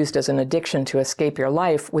that's used as an addiction to escape your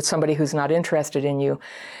life with somebody who's not interested in you.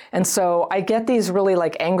 And so I get these really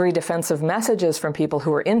like angry defensive messages from people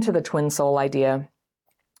who are into the twin soul idea.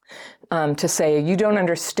 to say, you don't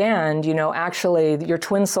understand, actually your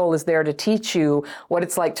twin soul is there to teach you what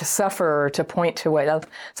it's like to suffer, or to point to what.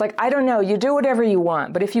 It's like, I don't know, you do whatever you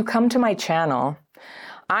want, but if you come to my channel,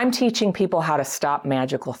 I'm teaching people how to stop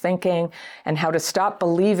magical thinking and how to stop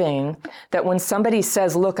believing that when somebody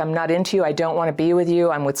says, look, I'm not into you, I don't want to be with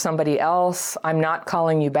you, I'm with somebody else, I'm not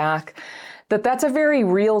calling you back, that's a very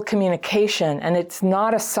real communication, and it's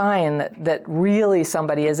not a sign that really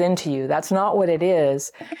somebody is into you. That's not what it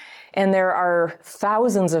is. And there are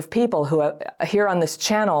thousands of people who are here on this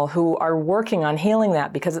channel who are working on healing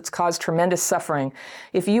that, because it's caused tremendous suffering.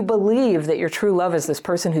 If you believe that your true love is this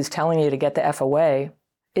person who's telling you to get the F away,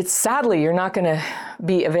 it's sadly, you're not going to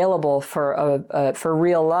be available for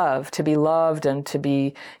real love, to be loved and to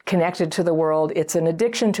be connected to the world. It's an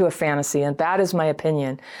addiction to a fantasy, and that is my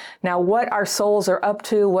opinion. Now, what our souls are up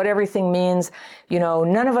to, what everything means,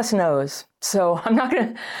 none of us knows. So I'm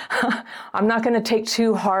not going to take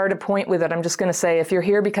too hard a point with it. I'm just going to say, if you're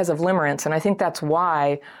here because of limerence, and I think that's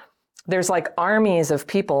why there's like armies of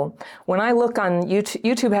people. When I look on YouTube,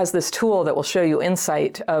 YouTube has this tool that will show you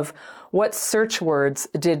insight of what search words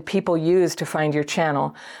did people use to find your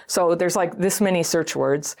channel. So there's like this many search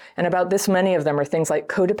words, and about this many of them are things like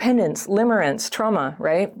codependence, limerence, trauma,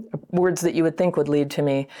 right? Words that you would think would lead to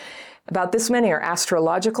me. About this many are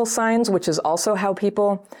astrological signs, which is also how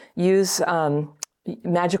people use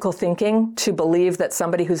magical thinking to believe that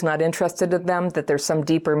somebody who's not interested in them, that there's some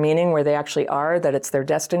deeper meaning where they actually are, that it's their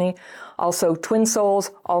destiny. Also twin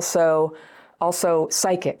souls, also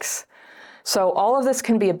psychics. So all of this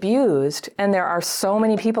can be abused, and there are so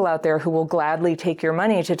many people out there who will gladly take your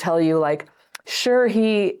money to tell you, like, sure,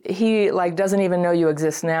 he like doesn't even know you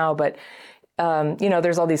exist now, but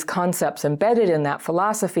there's all these concepts embedded in that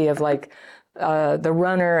philosophy of like the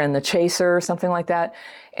runner and the chaser or something like that.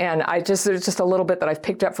 And there's just a little bit that I've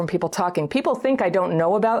picked up from people talking. People think I don't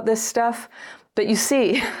know about this stuff, but you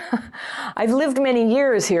see, I've lived many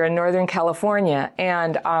years here in Northern California,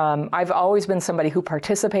 and I've always been somebody who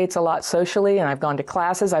participates a lot socially, and I've gone to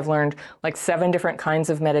classes. I've learned like 7 different kinds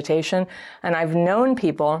of meditation, and I've known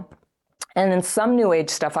people. And in some New Age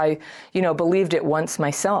stuff, I believed it once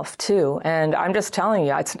myself too. And I'm just telling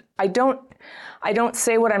you, I don't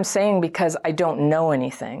say what I'm saying because I don't know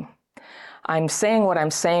anything. I'm saying what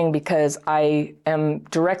I'm saying because I am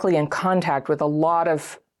directly in contact with a lot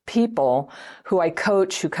of people who I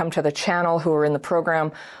coach, who come to the channel, who are in the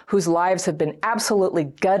program, whose lives have been absolutely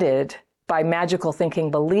gutted by magical thinking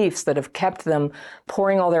beliefs that have kept them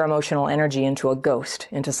pouring all their emotional energy into a ghost,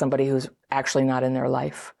 into somebody who's actually not in their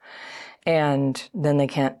life. And then they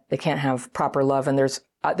can't have proper love. And there's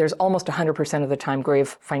almost 100% of the time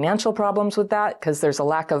grave financial problems with that, because there's a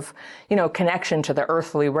lack of, connection to the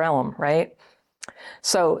earthly realm, right?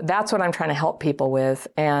 So that's what I'm trying to help people with.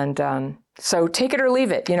 And so take it or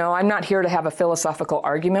leave it. I'm not here to have a philosophical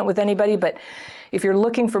argument with anybody, but if you're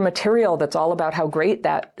looking for material that's all about how great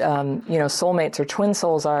that, soulmates or twin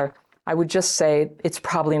souls are, I would just say it's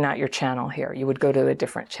probably not your channel here. You would go to a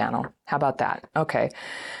different channel. How about that? Okay,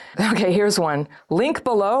 here's one. Link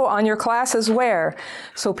below on your classes where?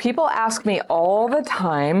 So people ask me all the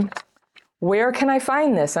time, where can I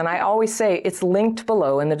find this? And I always say it's linked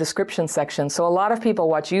below in the description section. So a lot of people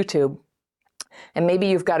watch YouTube, and maybe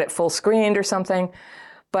you've got it full screened or something,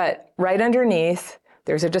 but right underneath,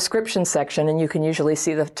 there's a description section, and you can usually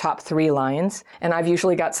see the top 3 lines. And I've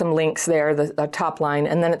usually got some links there, the top line,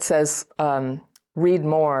 and then it says read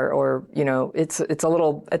more, or it's a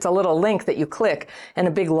little link that you click, and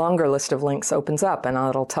a big longer list of links opens up, and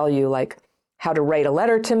it'll tell you like how to write a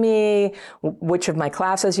letter to me, which of my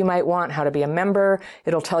classes you might want, how to be a member.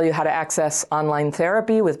 It'll tell you how to access online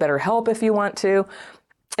therapy with BetterHelp if you want to.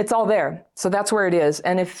 It's all there. So that's where it is.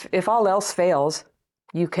 And if all else fails,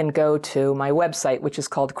 you can go to my website, which is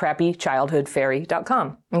called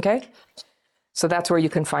crappychildhoodfairy.com. Okay? So that's where you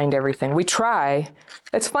can find everything. We try.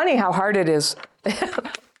 It's funny how hard it is.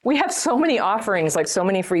 We have so many offerings, like so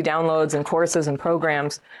many free downloads and courses and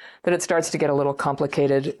programs, that it starts to get a little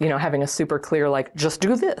complicated, having a super clear, like, just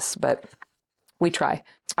do this. But we try.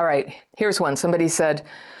 All right, here's one. Somebody said,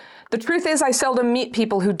 the truth is I seldom meet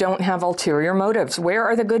people who don't have ulterior motives. Where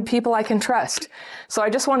are the good people I can trust? So I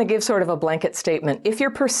just want to give sort of a blanket statement. If you're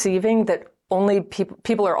perceiving that only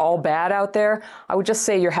people are all bad out there, I would just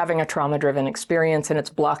say you're having a trauma-driven experience and it's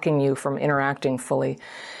blocking you from interacting fully.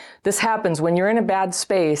 This happens when you're in a bad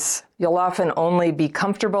space. You'll often only be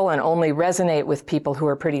comfortable and only resonate with people who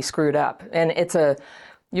are pretty screwed up. And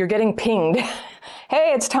you're getting pinged.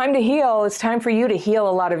 Hey, it's time to heal. It's time for you to heal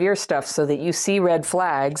a lot of your stuff so that you see red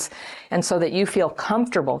flags and so that you feel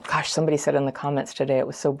comfortable. Gosh, somebody said in the comments today, it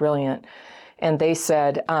was so brilliant. And they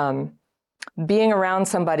said, being around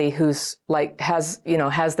somebody who's like has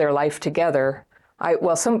their life together.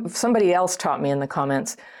 Somebody else taught me in the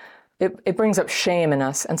comments, it brings up shame in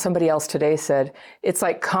us. And somebody else today said, it's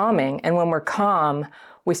like calming. And when we're calm,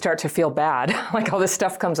 we start to feel bad. Like all this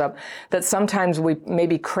stuff comes up, that sometimes we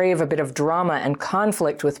maybe crave a bit of drama and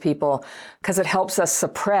conflict with people because it helps us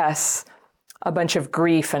suppress a bunch of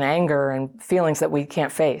grief and anger and feelings that we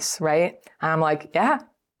can't face, right? And I'm like, yeah,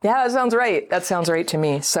 that sounds right. That sounds right to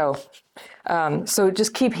me. So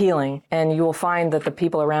just keep healing, and you will find that the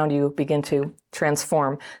people around you begin to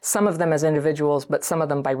transform. Some of them as individuals, but some of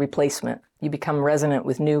them by replacement. You become resonant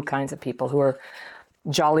with new kinds of people who are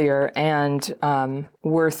jollier and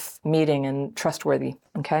worth meeting and trustworthy.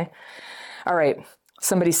 Okay? All right.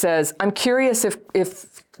 Somebody says, I'm curious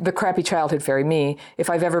if the crappy childhood fairy, me, if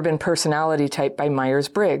I've ever been personality type by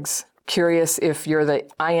Myers-Briggs. Curious if you're the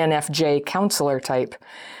INFJ counselor type.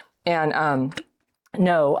 And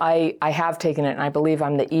no, I have taken it, and I believe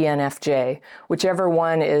I'm the ENFJ. Whichever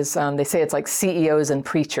one is, they say it's like CEOs and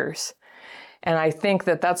preachers. And I think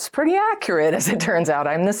that that's pretty accurate, as it turns out.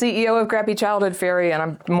 I'm the CEO of Crappy Childhood Fairy, and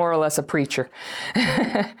I'm more or less a preacher.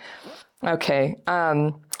 Okay.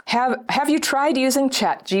 Have you tried using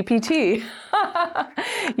ChatGPT?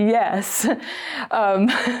 Yes.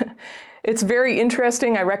 It's very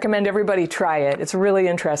interesting. I recommend everybody try it. It's really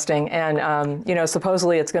interesting. And,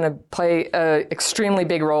 supposedly it's going to play an extremely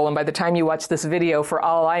big role. And by the time you watch this video, for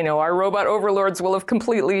all I know, our robot overlords will have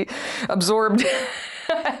completely absorbed.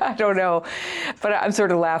 I don't know. But I'm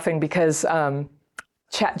sort of laughing because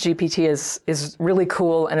ChatGPT is really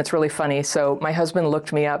cool and it's really funny. So my husband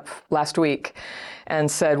looked me up last week and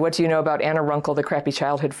said, what do you know about Anna Runkle, the Crappy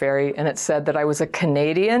Childhood Fairy? And it said that I was a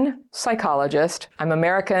Canadian psychologist. I'm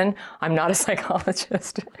American. I'm not a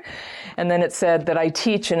psychologist. And then it said that I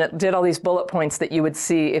teach, and it did all these bullet points that you would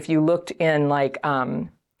see if you looked in like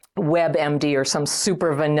WebMD or some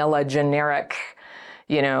super vanilla generic,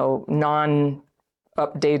 non-updated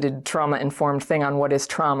trauma-informed thing on what is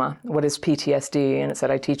trauma, what is PTSD. And it said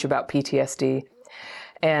I teach about PTSD.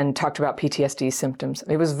 And talked about PTSD symptoms.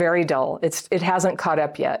 It was very dull. It hasn't caught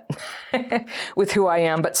up yet with who I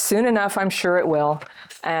am, but soon enough, I'm sure it will.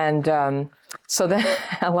 And so then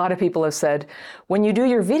a lot of people have said, when you do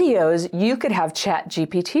your videos, you could have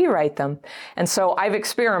ChatGPT write them. And so I've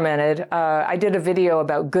experimented. I did a video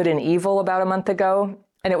about good and evil about a month ago,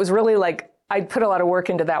 and it was really like, I put a lot of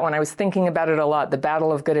work into that one. I was thinking about it a lot, the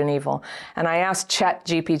battle of good and evil. And I asked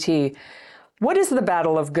ChatGPT, what is the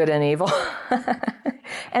battle of good and evil?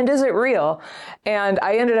 And is it real? And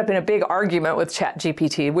I ended up in a big argument with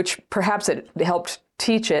ChatGPT, which perhaps it helped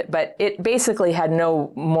teach it, but it basically had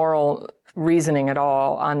no moral reasoning at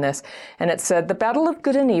all on this. And it said the battle of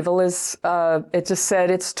good and evil is, it just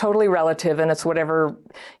said it's totally relative and it's whatever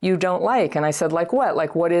you don't like. And I said, like what?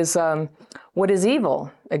 Like what is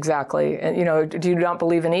evil exactly? And, do you not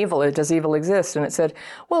believe in evil? Does evil exist? And it said,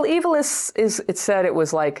 well, evil is it said it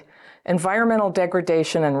was like environmental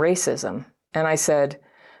degradation and racism. And I said,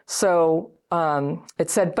 so it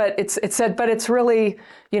said, but it's really,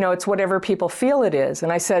 it's whatever people feel it is.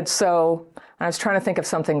 And I said, so I was trying to think of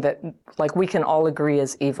something that like we can all agree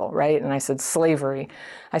is evil, right? And I said, slavery.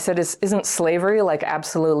 I said, isn't slavery like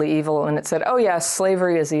absolutely evil? And it said, oh yes,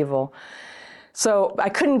 slavery is evil. So I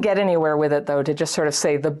couldn't get anywhere with it though, to just sort of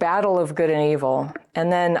say the battle of good and evil.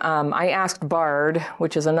 And then I asked Bard,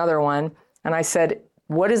 which is another one, and I said,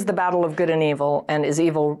 what is the battle of good and evil, and is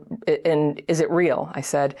it real? I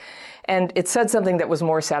said, and it said something that was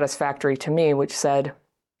more satisfactory to me, which said,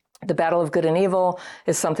 the battle of good and evil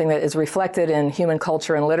is something that is reflected in human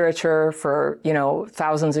culture and literature for,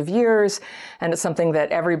 thousands of years. And it's something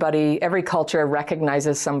that every culture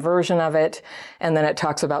recognizes some version of it. And then it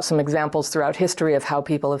talks about some examples throughout history of how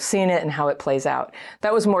people have seen it and how it plays out.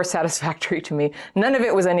 That was more satisfactory to me. None of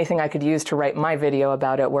it was anything I could use to write my video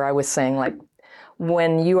about it, where I was saying like,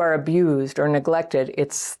 when you are abused or neglected,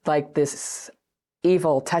 it's like this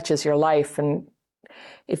evil touches your life, and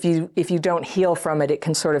if you don't heal from it, it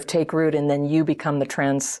can sort of take root, and then you become the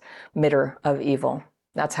transmitter of evil.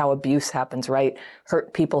 That's how abuse happens, right?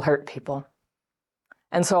 Hurt people.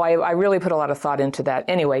 And so I really put a lot of thought into that.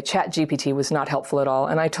 Anyway, ChatGPT was not helpful at all,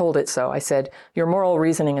 and I told it so. I said, your moral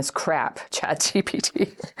reasoning is crap,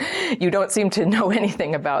 ChatGPT. You don't seem to know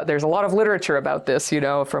anything about, there's a lot of literature about this,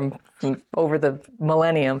 from over the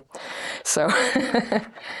millennium. So,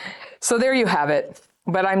 so there you have it.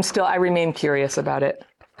 But I remain curious about it.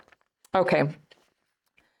 Okay.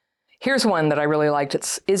 Here's one that I really liked.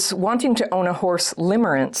 Is wanting to own a horse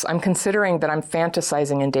limerence. I'm considering that I'm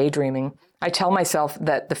fantasizing and daydreaming. I tell myself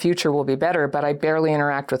that the future will be better, but I barely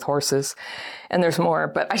interact with horses. And there's more.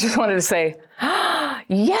 But I just wanted to say,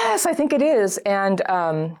 Yes, I think it is. And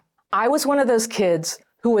I was one of those kids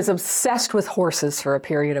who was obsessed with horses for a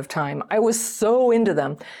period of time. I was so into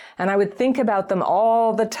them, and I would think about them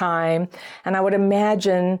all the time, and I would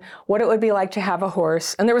imagine what it would be like to have a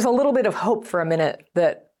horse. And there was a little bit of hope for a minute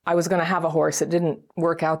that I was going to have a horse. It didn't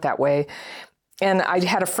work out that way. And I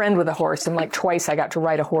had a friend with a horse, and like twice I got to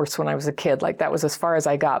ride a horse when I was a kid. Like that was as far as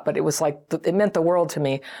I got, but it was like, it meant the world to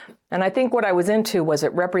me. And I think what I was into was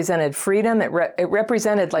it represented freedom. It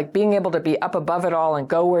represented like being able to be up above it all and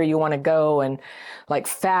go where you want to go and like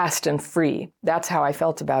fast and free. That's how I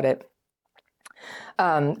felt about it.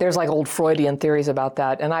 There's like old Freudian theories about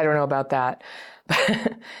that, and I don't know about that.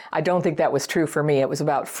 I don't think that was true for me. It was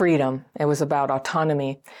about freedom. It was about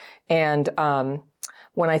autonomy. And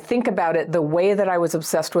when I think about it, the way that I was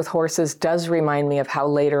obsessed with horses does remind me of how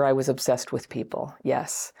later I was obsessed with people.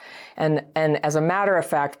 Yes. And as a matter of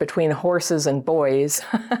fact, between horses and boys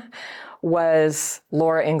was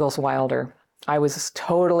Laura Ingalls Wilder. I was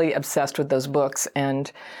totally obsessed with those books.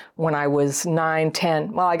 And when I was 9,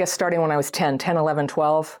 10, well, I guess starting when I was 10, 11,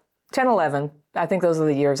 12, 10, 11, I think those are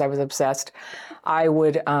the years I was obsessed. I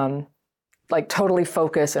would like totally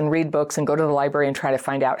focus and read books and go to the library and try to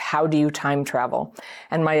find out, how do you time travel?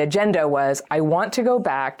 And my agenda was, I want to go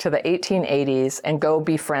back to the 1880s and go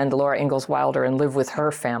befriend Laura Ingalls Wilder and live with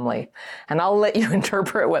her family. And I'll let you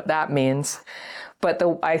interpret what that means. But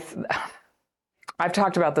I've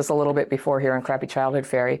talked about this a little bit before here on Crappy Childhood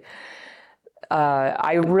Fairy.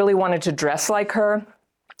 I really wanted to dress like her.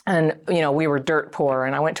 And, you know, we were dirt poor,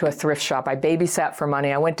 and I went to a thrift shop. I babysat for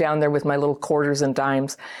money. I went down there with my little quarters and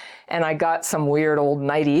dimes, and I got some weird old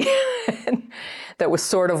nightie that was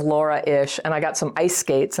sort of Laura-ish, and I got some ice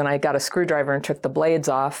skates, and I got a screwdriver and took the blades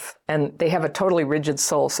off, and they have a totally rigid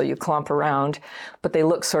sole, so you clomp around, but they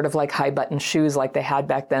look sort of like high-button shoes like they had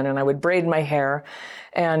back then, and I would braid my hair,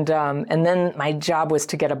 and then my job was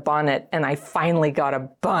to get a bonnet, and I finally got a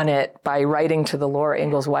bonnet by writing to the Laura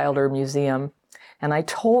Ingalls Wilder Museum. And I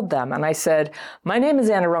told them, and I said, my name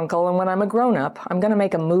is Anna Runkle, and when I'm a grown-up, I'm going to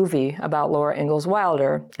make a movie about Laura Ingalls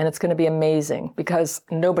Wilder, and it's going to be amazing, because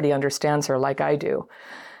nobody understands her like I do.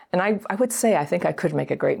 And I would say, I think I could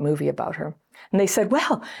make a great movie about her. And they said,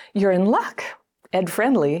 well, you're in luck. Ed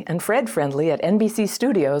Friendly and Fred Friendly at NBC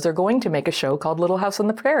Studios are going to make a show called Little House on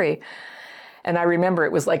the Prairie. And I remember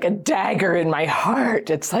it was like a dagger in my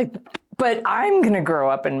heart. It's like, but I'm going to grow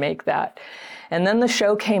up and make that. And then the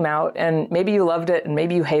show came out, and maybe you loved it and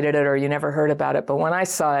maybe you hated it or you never heard about it. But when I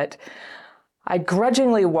saw it, I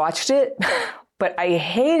grudgingly watched it, but I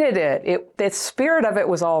hated it. The spirit of it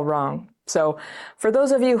was all wrong. So for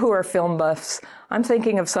those of you who are film buffs, I'm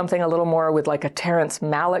thinking of something a little more with like a Terrence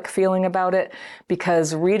Malick feeling about it,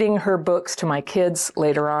 because reading her books to my kids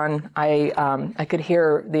later on, I could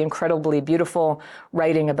hear the incredibly beautiful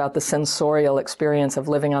writing about the sensorial experience of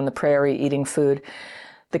living on the prairie, eating food.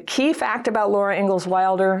 The key fact about Laura Ingalls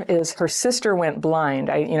Wilder is her sister went blind.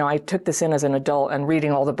 I took this in as an adult and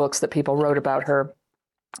reading all the books that people wrote about her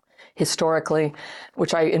historically,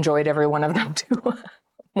 which I enjoyed every one of them too,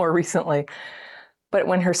 more recently. But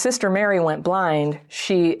when her sister Mary went blind,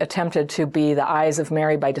 she attempted to be the eyes of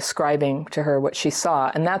Mary by describing to her what she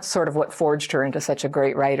saw. And that's sort of what forged her into such a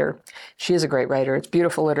great writer. She is a great writer. It's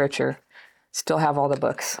beautiful literature. Still have all the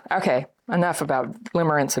books. Okay, enough about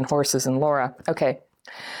limerence and horses and Laura. Okay.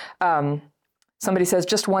 Somebody says,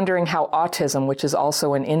 just wondering how autism, which is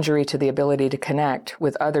also an injury to the ability to connect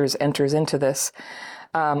with others, enters into this.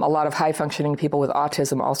 A lot of high-functioning people with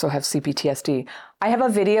autism also have CPTSD. I have a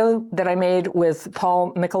video that I made with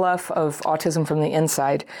Paul Mikuloff of Autism from the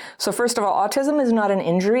Inside. So first of all, autism is not an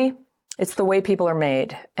injury. It's the way people are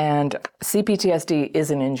made. And CPTSD is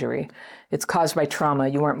an injury. It's caused by trauma.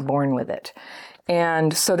 You weren't born with it.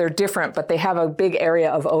 And so they're different, but they have a big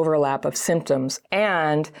area of overlap of symptoms.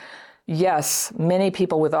 And yes, many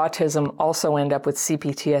people with autism also end up with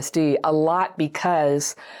CPTSD, a lot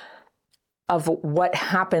because of what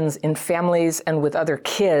happens in families and with other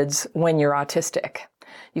kids when you're autistic.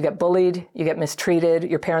 You get bullied, you get mistreated,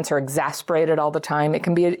 your parents are exasperated all the time. It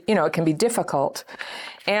can be, it can be difficult.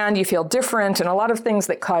 And you feel different, and a lot of things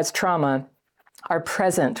that cause trauma are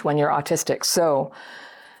present when you're autistic. So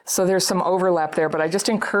there's some overlap there, but I just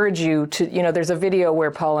encourage you to, there's a video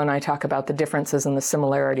where Paul and I talk about the differences and the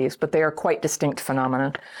similarities, but they are quite distinct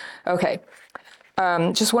phenomena. Okay.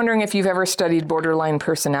 Just wondering if you've ever studied borderline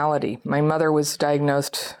personality. My mother was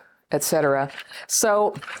diagnosed, etc.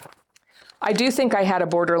 So I do think I had a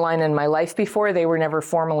borderline in my life before. They were never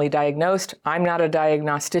formally diagnosed. I'm not a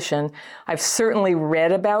diagnostician. I've certainly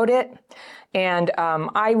read about it. And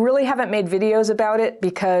I really haven't made videos about it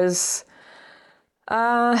because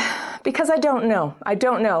I don't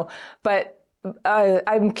know. But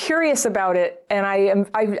I'm curious about it, and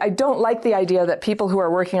I don't like the idea that people who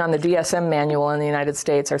are working on the DSM manual in the United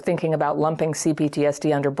States are thinking about lumping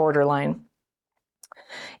CPTSD under borderline.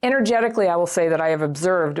 Energetically, I will say that I have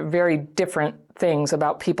observed very different things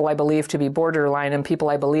about people I believe to be borderline and people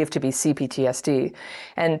I believe to be CPTSD.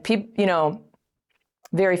 And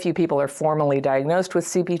very few people are formally diagnosed with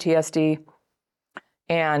CPTSD.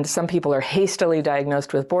 And some people are hastily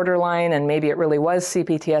diagnosed with borderline, and maybe it really was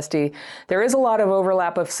CPTSD. There is a lot of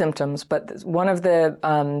overlap of symptoms, but one of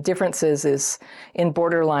the differences is in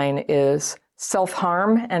borderline is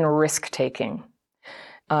self-harm and risk-taking.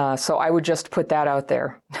 So I would just put that out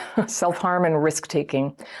there. Self-harm and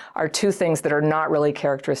risk-taking are two things that are not really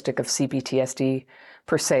characteristic of CPTSD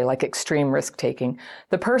per se, like extreme risk-taking.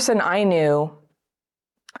 The person I knew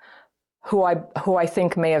who I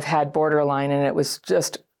think may have had borderline, and it was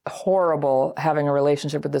just horrible having a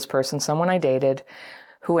relationship with this person, someone I dated,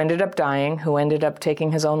 who ended up dying, who ended up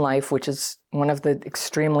taking his own life, which is one of the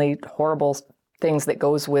extremely horrible things that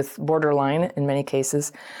goes with borderline in many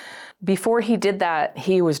cases. Before he did that,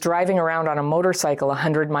 he was driving around on a motorcycle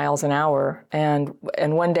 100 miles an hour. And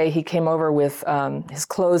one day he came over with his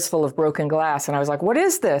clothes full of broken glass. And I was like, what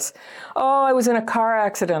is this? Oh, I was in a car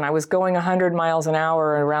accident. I was going 100 miles an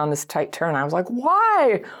hour around this tight turn. I was like,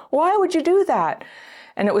 why? Why would you do that?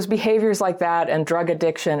 And it was behaviors like that and drug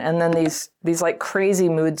addiction. And then these like crazy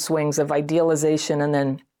mood swings of idealization and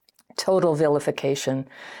then total vilification,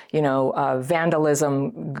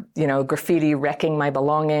 vandalism, graffiti, wrecking my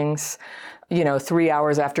belongings, 3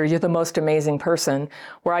 hours after, you're the most amazing person,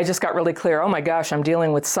 where I just got really clear, oh my gosh, I'm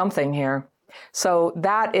dealing with something here. So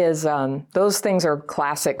that is, those things are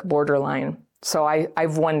classic borderline. So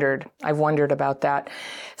I've wondered about that.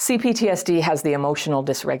 CPTSD has the emotional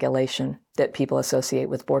dysregulation that people associate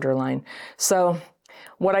with borderline. So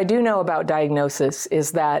what I do know about diagnosis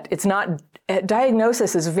is that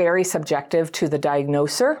diagnosis is very subjective to the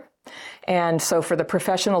diagnoser. And so for the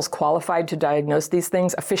professionals qualified to diagnose these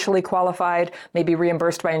things, officially qualified, maybe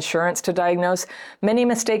reimbursed by insurance to diagnose, many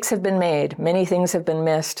mistakes have been made, many things have been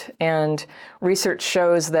missed, and research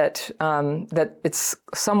shows that it's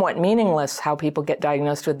somewhat meaningless how people get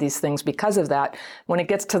diagnosed with these things because of that. When it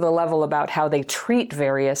gets to the level about how they treat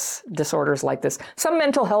various disorders like this, some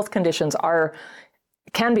mental health conditions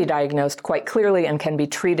can be diagnosed quite clearly and can be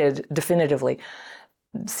treated definitively.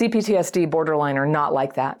 CPTSD, borderline are not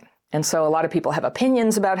like that. And so a lot of people have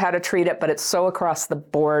opinions about how to treat it, but it's so across the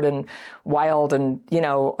board and wild and,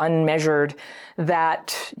 unmeasured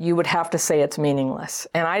that you would have to say it's meaningless.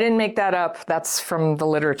 And I didn't make that up. That's from the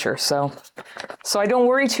literature. So I don't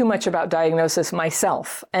worry too much about diagnosis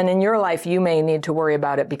myself. And in your life, you may need to worry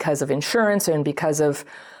about it because of insurance and because of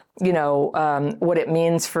what it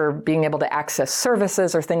means for being able to access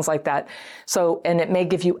services or things like that. And it may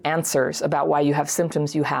give you answers about why you have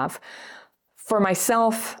symptoms you have. For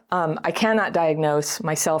myself, I cannot diagnose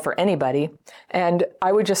myself or anybody. And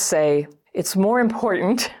I would just say it's more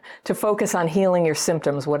important to focus on healing your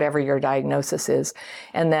symptoms, whatever your diagnosis is,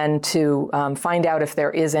 and then to find out if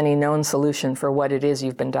there is any known solution for what it is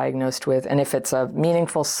you've been diagnosed with. And if it's a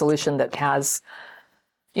meaningful solution that has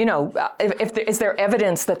is there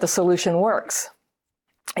evidence that the solution works?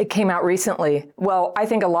 It came out recently. Well, I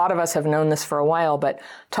think a lot of us have known this for a while, but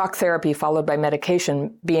talk therapy followed by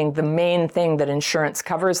medication being the main thing that insurance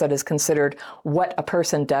covers that is considered what a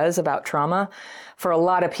person does about trauma. For a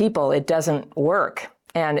lot of people, it doesn't work.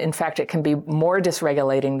 And in fact, it can be more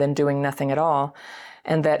dysregulating than doing nothing at all.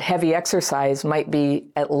 And that heavy exercise might be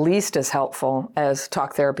at least as helpful as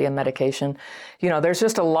talk therapy and medication. There's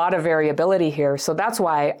just a lot of variability here. So that's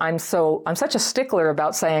why I'm such a stickler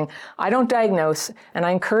about saying, I don't diagnose, and I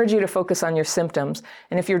encourage you to focus on your symptoms.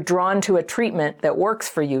 And if you're drawn to a treatment that works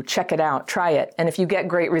for you, check it out, try it. And if you get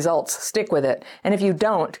great results, stick with it. And if you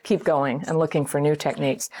don't, keep going and looking for new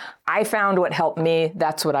techniques. I found what helped me.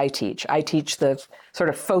 That's what I teach. I teach the sort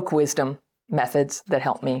of folk wisdom methods that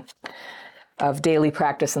help me, of daily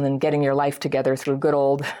practice and then getting your life together through good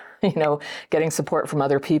old, getting support from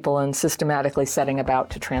other people and systematically setting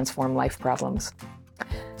about to transform life problems.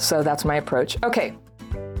 So that's my approach. Okay.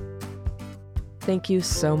 Thank you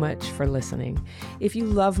so much for listening. If you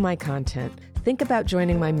love my content, think about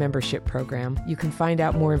joining my membership program. You can find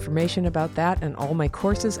out more information about that and all my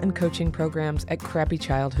courses and coaching programs at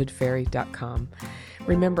crappychildhoodfairy.com.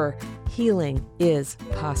 Remember, healing is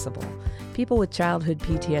possible. People with childhood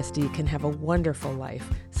PTSD can have a wonderful life.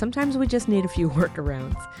 Sometimes we just need a few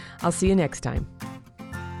workarounds. I'll see you next time.